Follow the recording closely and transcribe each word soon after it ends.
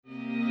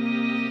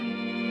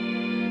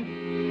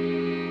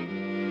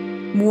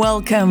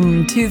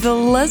Welcome to the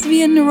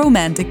Lesbian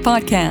Romantic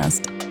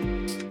Podcast.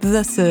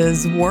 This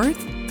is Worth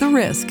the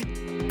Risk,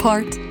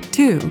 Part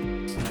 2.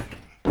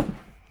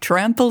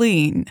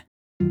 Trampoline.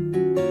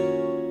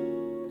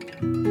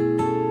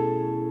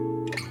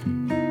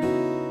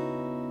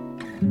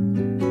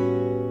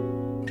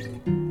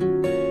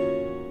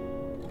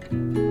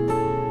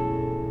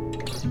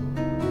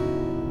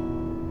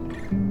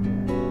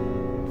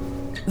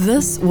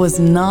 This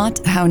was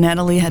not how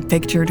Natalie had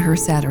pictured her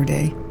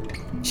Saturday.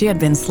 She had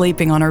been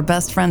sleeping on her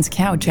best friend's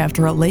couch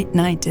after a late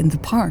night in the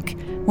park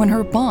when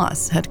her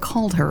boss had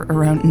called her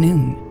around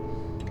noon.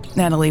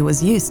 Natalie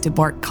was used to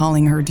Bart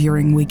calling her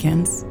during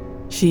weekends.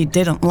 She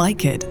didn't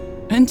like it,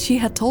 and she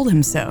had told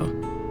him so,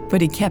 but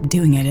he kept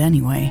doing it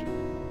anyway.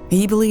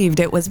 He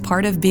believed it was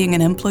part of being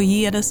an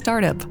employee at a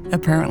startup,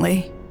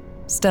 apparently.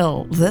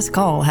 Still, this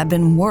call had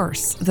been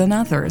worse than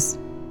others.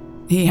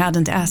 He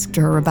hadn't asked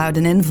her about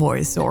an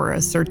invoice or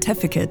a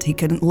certificate he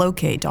couldn't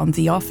locate on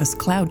the office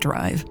cloud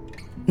drive.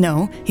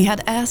 No, he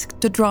had asked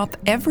to drop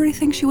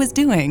everything she was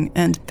doing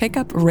and pick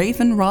up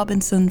Raven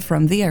Robinson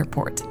from the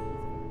airport.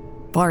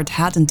 Bart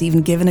hadn't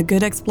even given a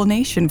good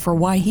explanation for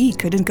why he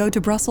couldn't go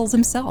to Brussels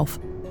himself.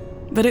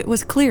 But it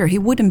was clear he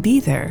wouldn't be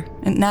there,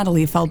 and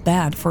Natalie felt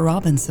bad for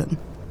Robinson.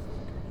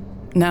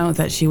 Now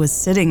that she was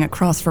sitting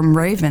across from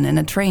Raven in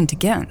a train to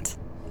Ghent,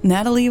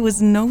 Natalie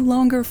was no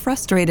longer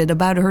frustrated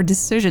about her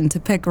decision to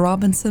pick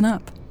Robinson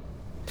up.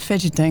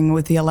 Fidgeting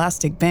with the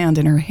elastic band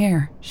in her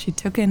hair, she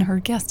took in her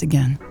guest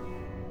again.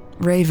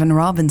 Raven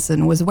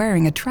Robinson was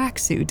wearing a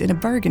tracksuit in a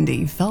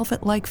burgundy,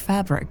 velvet-like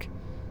fabric.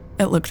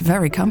 It looked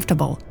very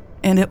comfortable,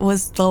 and it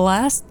was the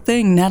last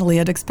thing Natalie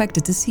had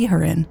expected to see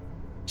her in.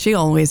 She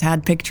always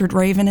had pictured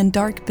Raven in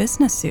dark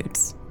business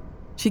suits.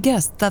 She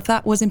guessed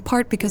that was in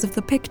part because of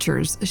the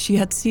pictures she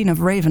had seen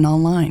of Raven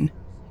online.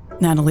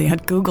 Natalie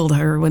had Googled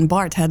her when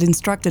Bart had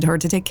instructed her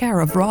to take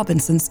care of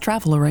Robinson's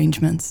travel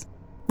arrangements.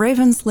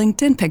 Raven's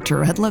LinkedIn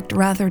picture had looked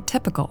rather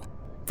typical.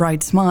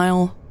 Bright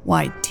smile,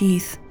 white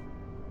teeth,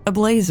 a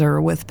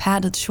blazer with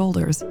padded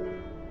shoulders.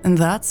 And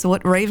that's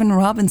what Raven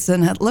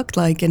Robinson had looked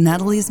like in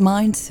Natalie's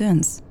mind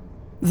since.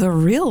 The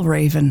real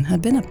Raven had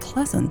been a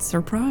pleasant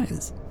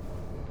surprise.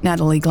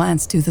 Natalie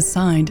glanced to the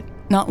side,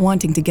 not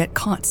wanting to get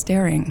caught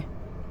staring.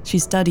 She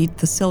studied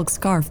the silk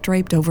scarf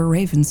draped over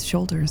Raven's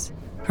shoulders.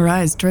 Her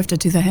eyes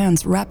drifted to the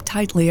hands wrapped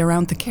tightly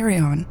around the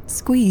carry-on,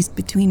 squeezed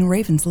between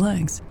Raven's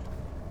legs.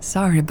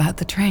 "Sorry about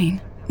the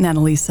train,"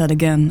 Natalie said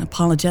again,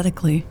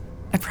 apologetically.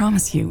 "I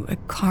promise you, a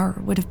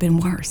car would have been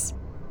worse."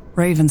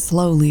 Raven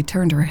slowly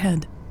turned her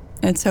head.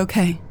 "It's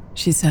okay,"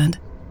 she said.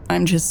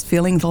 "I'm just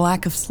feeling the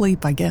lack of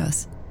sleep, I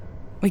guess."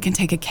 "We can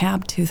take a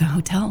cab to the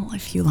hotel,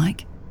 if you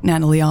like,"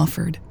 Natalie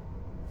offered.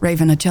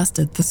 Raven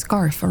adjusted the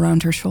scarf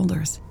around her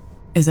shoulders.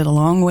 "Is it a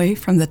long way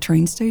from the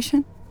train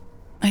station?"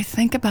 "I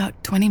think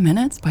about 20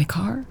 minutes by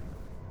car.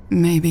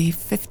 Maybe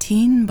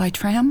 15 by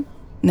tram,"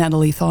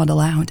 Natalie thought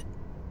aloud.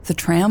 "The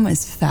tram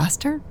is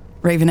faster?"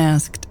 Raven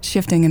asked,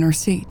 shifting in her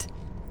seat.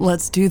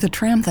 "Let's do the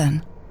tram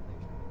then."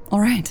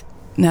 "All right,"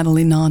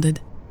 Natalie nodded.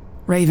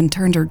 Raven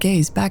turned her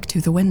gaze back to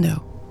the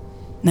window.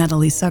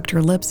 Natalie sucked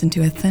her lips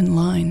into a thin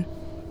line.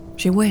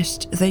 She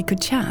wished they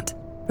could chat,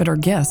 but her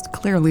guest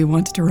clearly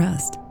wanted to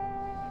rest.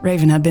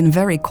 Raven had been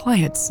very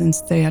quiet since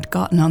they had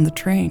gotten on the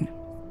train.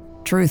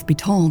 Truth be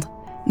told,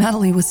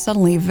 Natalie was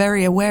suddenly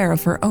very aware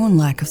of her own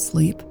lack of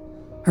sleep.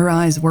 Her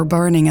eyes were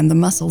burning and the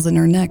muscles in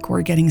her neck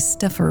were getting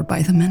stiffer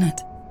by the minute.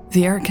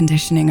 The air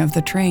conditioning of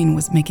the train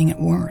was making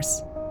it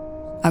worse.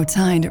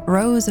 Outside,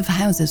 rows of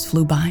houses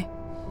flew by.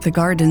 The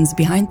gardens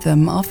behind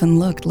them often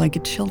looked like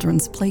a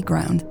children's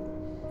playground.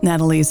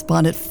 Natalie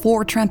spotted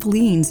 4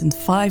 trampolines and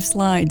 5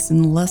 slides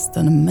in less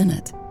than a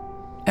minute.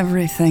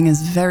 "Everything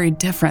is very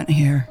different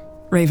here,"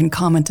 Raven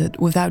commented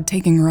without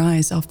taking her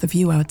eyes off the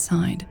view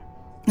outside.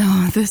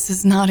 "Oh, this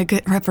is not a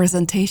good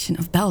representation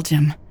of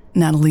Belgium,"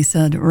 Natalie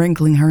said,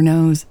 wrinkling her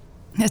nose.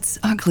 "It's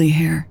ugly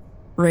here."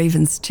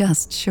 Raven's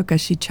chest shook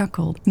as she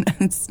chuckled.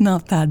 "It's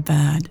not that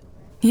bad."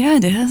 "Yeah,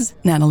 it is,"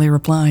 Natalie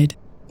replied.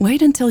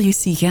 "Wait until you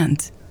see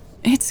Ghent.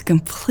 It's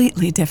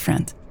completely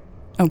different."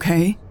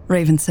 "Okay,"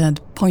 Raven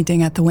said,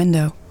 pointing at the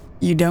window.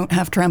 "You don't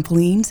have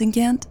trampolines in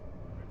Ghent?"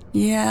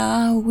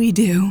 "Yeah, we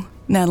do,"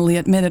 Natalie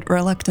admitted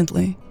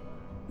reluctantly.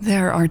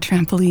 "There are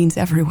trampolines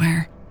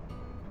everywhere."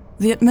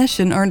 The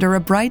admission earned her a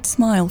bright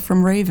smile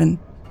from Raven.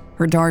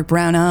 Her dark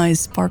brown eyes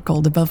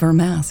sparkled above her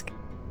mask.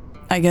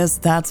 "I guess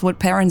that's what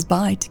parents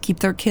buy to keep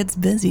their kids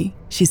busy,"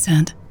 she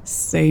said.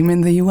 "Same in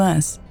the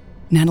US."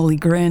 Natalie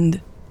grinned.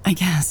 "I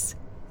guess."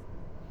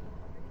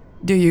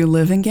 "Do you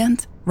live in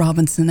Ghent?"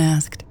 Robinson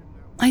asked.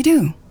 "I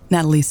do,"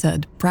 Natalie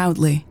said,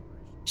 proudly.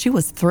 She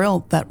was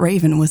thrilled that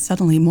Raven was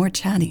suddenly more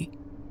chatty.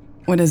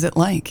 "What is it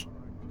like?"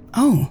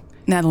 "Oh,"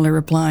 Natalie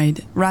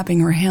replied, wrapping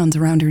her hands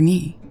around her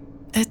knee.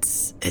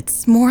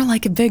 It's more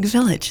like a big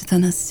village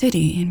than a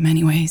city in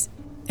many ways.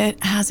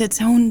 It has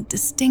its own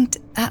distinct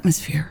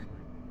atmosphere."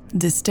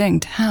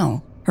 "Distinct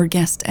how?" her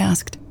guest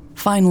asked,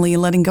 finally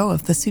letting go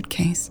of the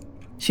suitcase.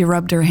 She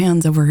rubbed her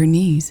hands over her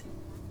knees.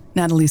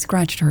 Natalie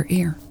scratched her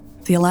ear.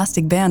 The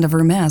elastic band of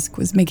her mask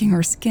was making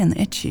her skin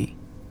itchy.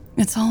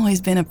 It's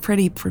always been a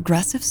pretty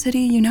progressive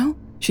city, you know,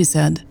 she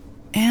said.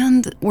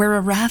 And we're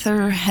a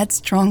rather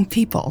headstrong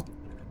people.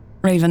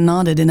 Raven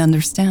nodded in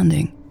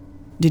understanding.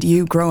 Did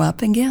you grow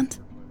up in Ghent?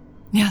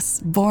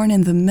 Yes, born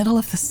in the middle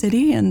of the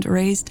city and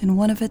raised in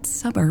one of its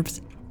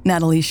suburbs,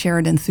 Natalie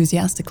shared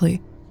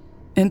enthusiastically.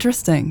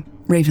 Interesting,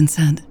 Raven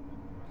said.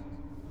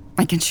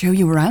 I can show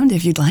you around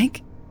if you'd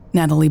like,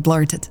 Natalie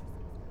blurted.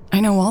 I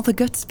know all the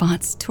good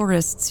spots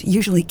tourists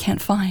usually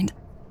can't find.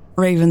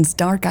 Raven's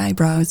dark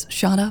eyebrows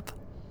shot up.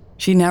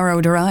 She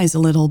narrowed her eyes a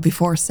little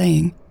before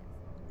saying,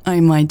 I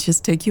might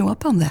just take you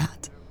up on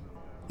that.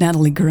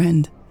 Natalie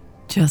grinned.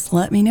 Just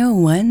let me know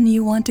when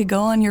you want to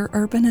go on your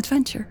urban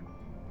adventure.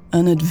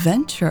 An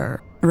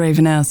adventure?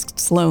 Raven asked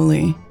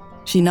slowly.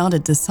 She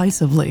nodded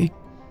decisively.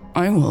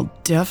 I will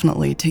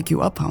definitely take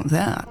you up on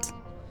that.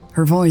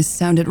 Her voice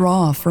sounded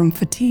raw from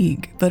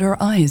fatigue, but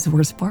her eyes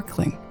were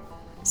sparkling.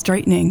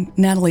 Straightening,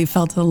 Natalie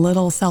felt a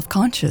little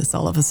self-conscious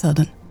all of a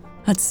sudden.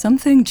 Had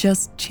something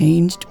just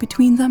changed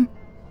between them?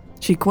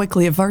 She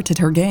quickly averted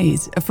her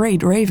gaze,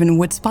 afraid Raven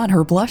would spot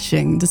her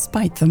blushing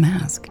despite the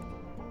mask.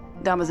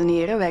 Dames en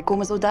heren, wij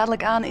komen zo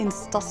dadelijk aan in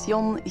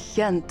station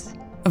Gent.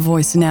 A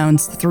voice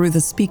announced through the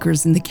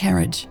speakers in the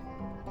carriage.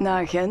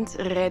 Na Gent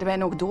rijden wij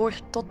nog door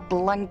tot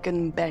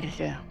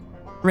Blankenberge.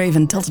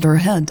 Raven tilted her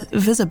head,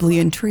 visibly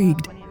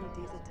intrigued.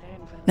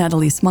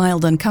 Natalie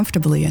smiled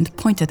uncomfortably and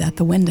pointed at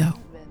the window.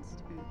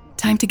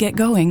 Time to get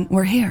going,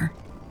 we're here.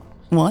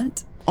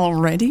 What?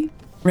 Already?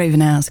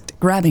 Raven asked,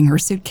 grabbing her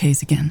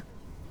suitcase again.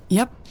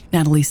 Yep,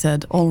 Natalie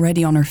said,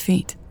 already on her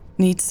feet.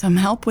 Need some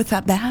help with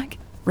that bag?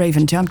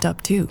 Raven jumped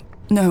up too.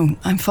 No,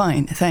 I'm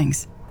fine,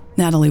 thanks.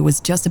 Natalie was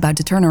just about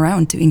to turn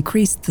around to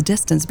increase the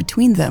distance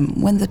between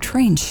them when the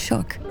train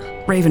shook.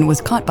 Raven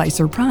was caught by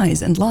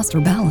surprise and lost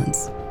her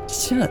balance.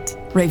 Shit,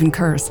 Raven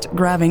cursed,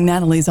 grabbing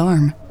Natalie's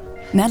arm.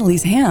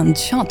 Natalie's hand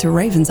shot to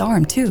Raven's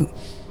arm too.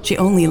 She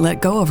only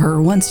let go of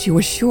her once she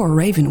was sure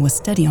Raven was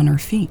steady on her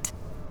feet.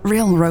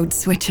 Railroad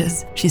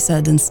switches, she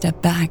said and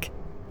stepped back.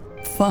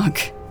 Fuck,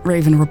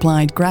 Raven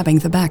replied, grabbing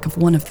the back of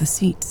one of the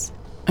seats.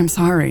 I'm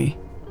sorry.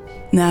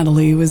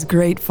 Natalie was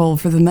grateful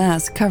for the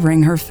mask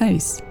covering her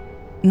face.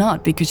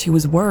 Not because she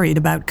was worried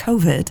about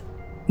COVID.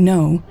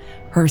 No,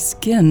 her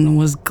skin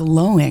was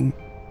glowing.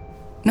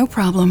 No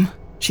problem,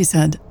 she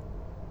said.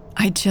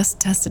 I just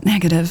tested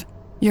negative.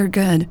 You're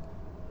good.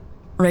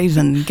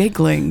 Raven,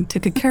 giggling,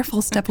 took a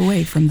careful step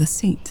away from the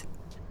seat.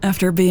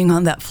 After being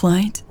on that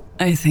flight,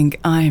 I think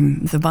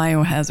I'm the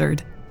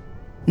biohazard.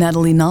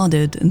 Natalie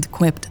nodded and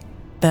quipped,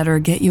 better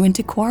get you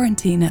into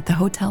quarantine at the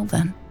hotel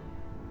then.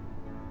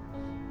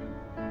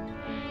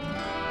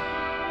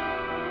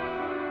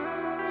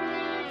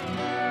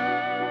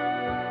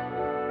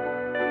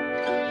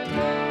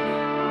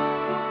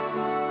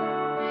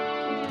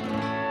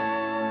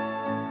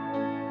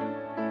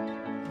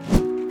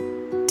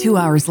 Two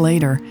hours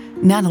later,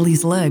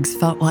 Natalie's legs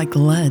felt like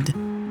lead.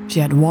 She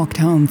had walked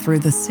home through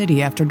the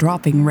city after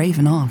dropping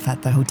Raven off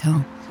at the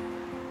hotel.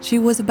 She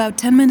was about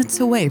 10 minutes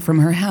away from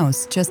her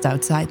house just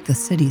outside the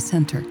city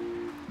center.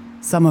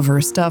 Some of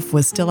her stuff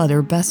was still at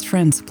her best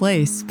friend's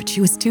place, but she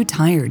was too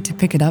tired to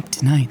pick it up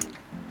tonight.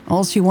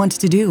 All she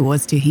wanted to do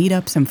was to heat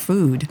up some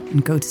food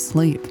and go to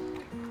sleep.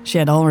 She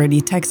had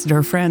already texted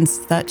her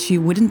friends that she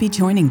wouldn't be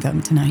joining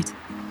them tonight.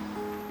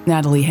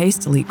 Natalie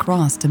hastily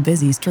crossed a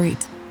busy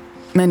street.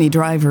 Many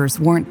drivers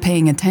weren't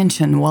paying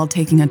attention while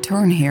taking a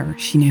turn here,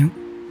 she knew,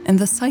 and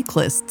the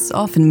cyclists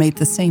often made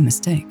the same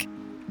mistake.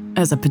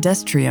 As a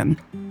pedestrian,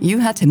 you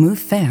had to move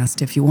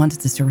fast if you wanted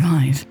to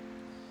survive.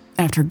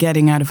 After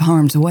getting out of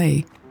harm's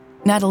way,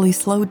 Natalie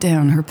slowed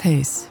down her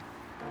pace.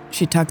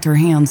 She tucked her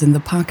hands in the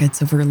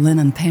pockets of her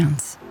linen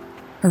pants.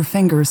 Her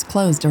fingers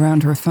closed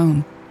around her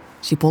phone.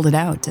 She pulled it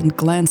out and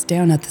glanced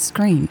down at the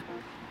screen.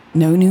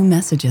 No new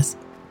messages.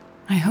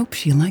 I hope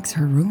she likes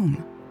her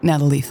room,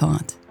 Natalie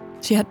thought.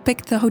 She had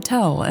picked the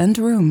hotel and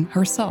room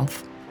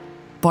herself.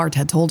 Bart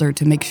had told her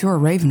to make sure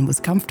Raven was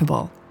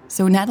comfortable,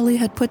 so Natalie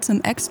had put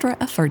some extra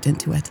effort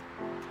into it.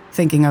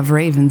 Thinking of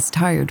Raven's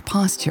tired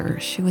posture,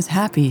 she was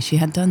happy she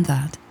had done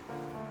that.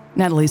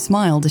 Natalie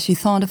smiled as she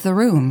thought of the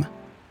room.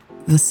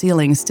 The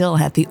ceiling still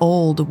had the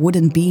old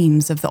wooden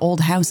beams of the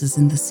old houses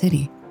in the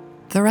city.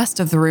 The rest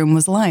of the room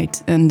was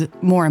light, and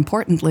more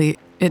importantly,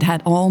 it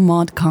had all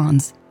mod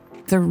cons.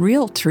 The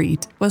real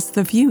treat was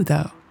the view,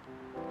 though.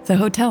 The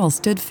hotel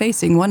stood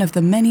facing one of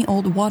the many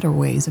old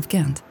waterways of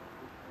Ghent.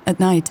 At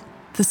night,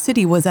 the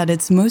city was at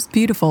its most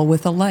beautiful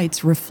with the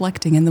lights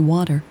reflecting in the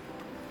water.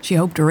 She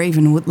hoped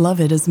Raven would love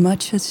it as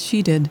much as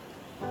she did.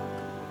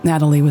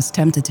 Natalie was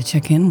tempted to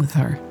check in with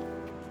her.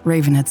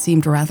 Raven had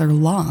seemed rather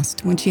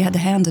lost when she had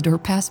handed her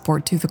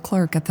passport to the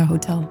clerk at the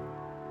hotel.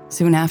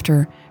 Soon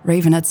after,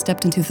 Raven had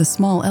stepped into the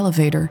small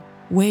elevator,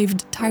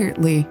 waved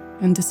tiredly,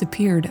 and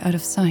disappeared out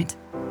of sight.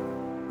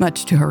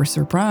 Much to her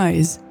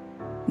surprise,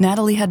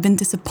 Natalie had been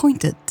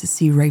disappointed to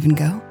see Raven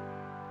go.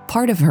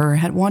 Part of her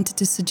had wanted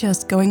to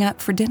suggest going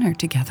out for dinner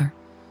together.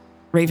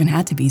 Raven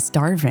had to be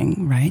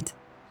starving, right?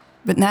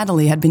 But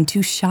Natalie had been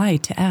too shy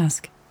to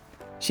ask.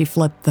 She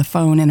flipped the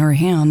phone in her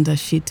hand as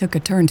she took a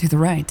turn to the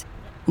right,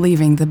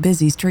 leaving the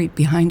busy street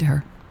behind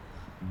her.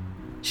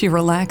 She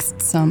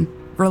relaxed some,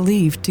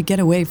 relieved to get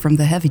away from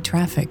the heavy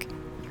traffic.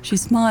 She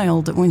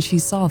smiled when she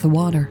saw the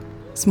water.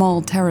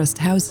 Small terraced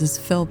houses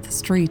filled the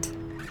street.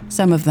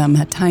 Some of them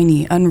had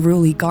tiny,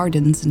 unruly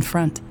gardens in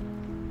front.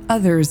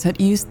 Others had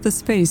used the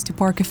space to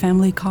park a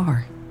family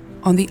car.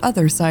 On the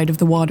other side of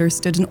the water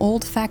stood an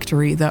old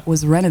factory that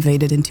was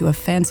renovated into a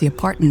fancy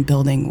apartment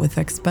building with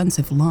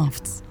expensive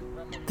lofts.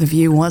 The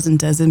view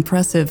wasn't as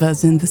impressive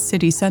as in the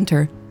city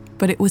center,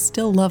 but it was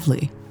still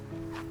lovely.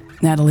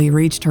 Natalie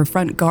reached her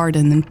front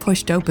garden and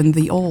pushed open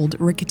the old,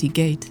 rickety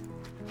gate.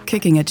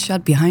 Kicking it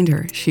shut behind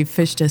her, she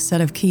fished a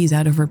set of keys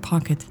out of her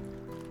pocket.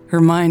 Her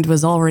mind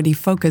was already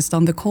focused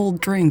on the cold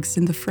drinks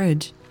in the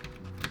fridge.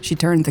 She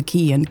turned the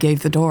key and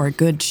gave the door a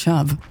good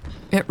shove.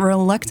 It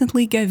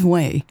reluctantly gave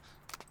way.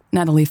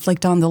 Natalie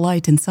flicked on the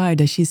light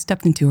inside as she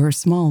stepped into her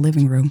small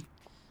living room.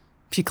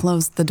 She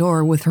closed the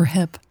door with her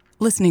hip,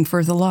 listening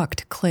for the lock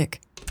to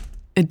click.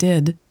 It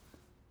did.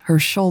 Her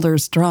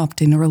shoulders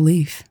dropped in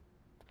relief.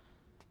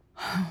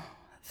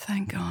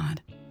 "Thank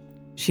God,"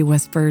 she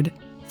whispered,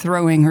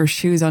 throwing her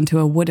shoes onto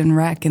a wooden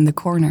rack in the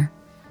corner.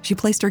 She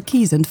placed her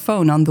keys and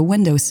phone on the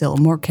windowsill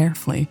more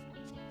carefully.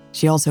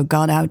 She also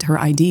got out her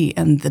ID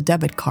and the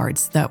debit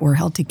cards that were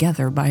held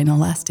together by an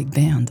elastic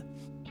band.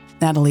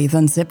 Natalie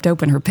then zipped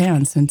open her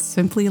pants and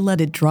simply let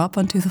it drop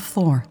onto the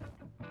floor.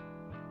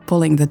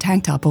 Pulling the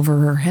tank top over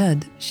her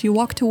head, she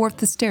walked toward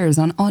the stairs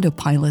on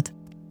autopilot.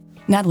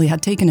 Natalie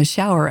had taken a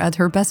shower at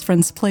her best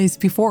friend's place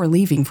before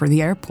leaving for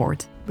the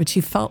airport, but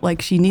she felt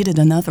like she needed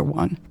another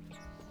one.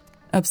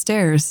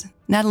 Upstairs,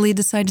 Natalie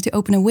decided to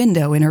open a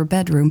window in her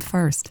bedroom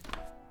first.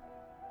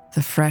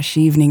 The fresh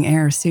evening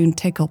air soon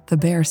tickled the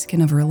bare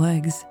skin of her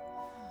legs.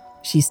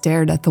 She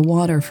stared at the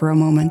water for a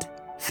moment,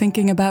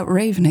 thinking about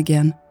Raven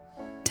again,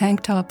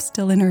 tank top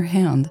still in her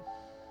hand.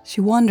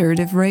 She wondered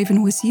if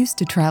Raven was used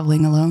to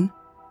traveling alone.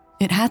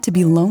 It had to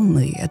be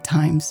lonely at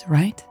times,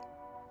 right?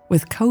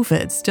 With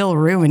COVID still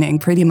ruining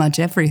pretty much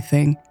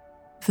everything,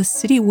 the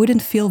city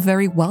wouldn't feel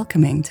very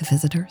welcoming to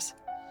visitors.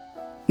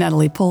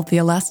 Natalie pulled the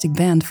elastic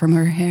band from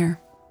her hair.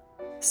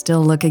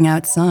 Still looking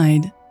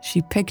outside,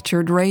 she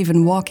pictured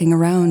Raven walking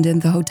around in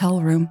the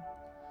hotel room.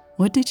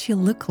 What did she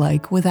look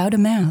like without a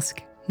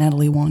mask?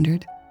 Natalie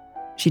wondered.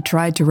 She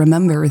tried to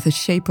remember the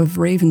shape of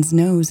Raven's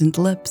nose and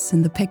lips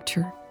in the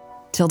picture.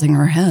 Tilting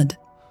her head,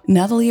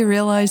 Natalie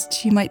realized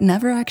she might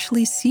never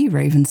actually see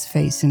Raven's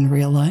face in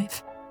real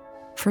life.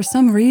 For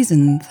some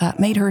reason, that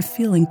made her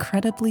feel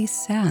incredibly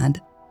sad,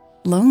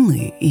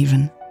 lonely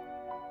even.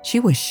 She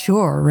was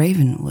sure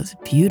Raven was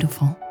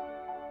beautiful.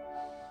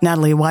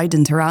 Natalie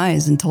widened her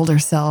eyes and told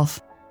herself,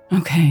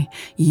 "Okay,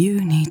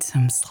 you need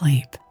some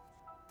sleep."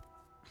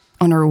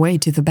 On her way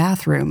to the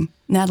bathroom,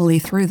 Natalie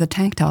threw the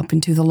tank top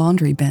into the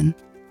laundry bin.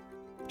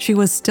 She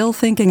was still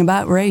thinking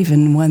about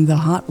Raven when the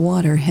hot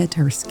water hit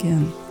her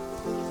skin.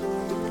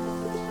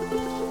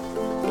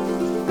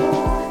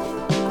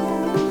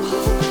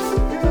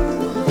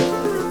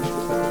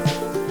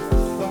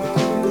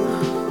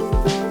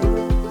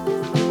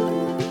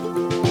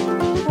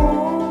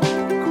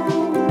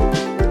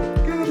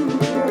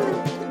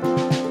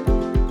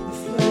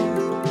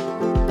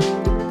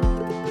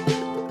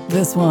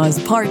 This was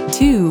part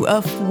 2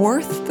 of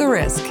Worth the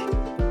Risk.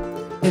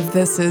 If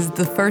this is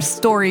the first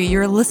story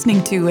you're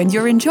listening to and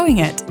you're enjoying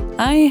it,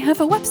 I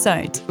have a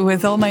website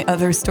with all my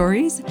other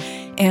stories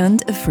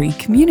and a free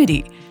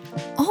community.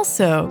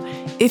 Also,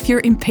 if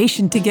you're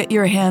impatient to get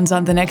your hands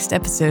on the next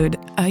episode,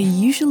 I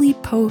usually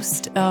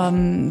post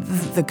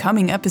the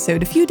coming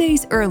episode a few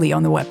days early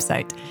on the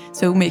website,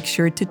 so make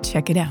sure to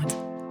check it out.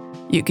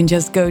 You can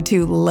just go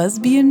to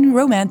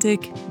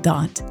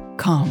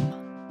lesbianromantic.com.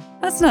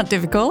 That's not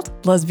difficult,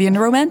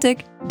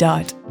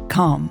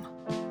 lesbianromantic.com.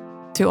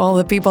 To all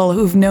the people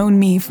who've known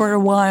me for a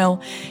while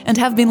and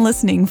have been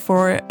listening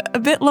for a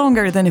bit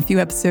longer than a few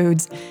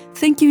episodes,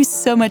 thank you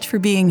so much for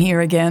being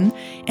here again.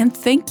 And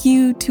thank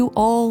you to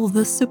all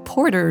the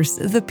supporters,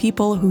 the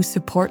people who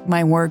support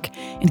my work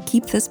and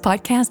keep this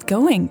podcast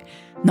going.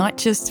 Not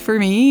just for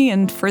me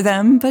and for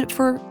them, but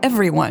for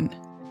everyone.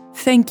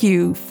 Thank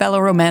you, fellow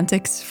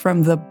romantics,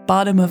 from the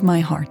bottom of my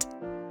heart.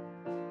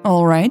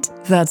 All right,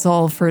 that's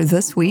all for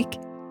this week.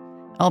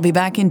 I'll be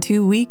back in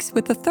 2 weeks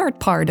with the third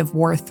part of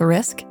Worth the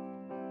Risk.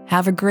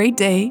 Have a great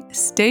day,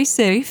 stay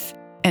safe,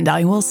 and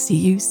I will see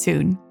you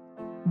soon.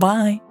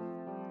 Bye.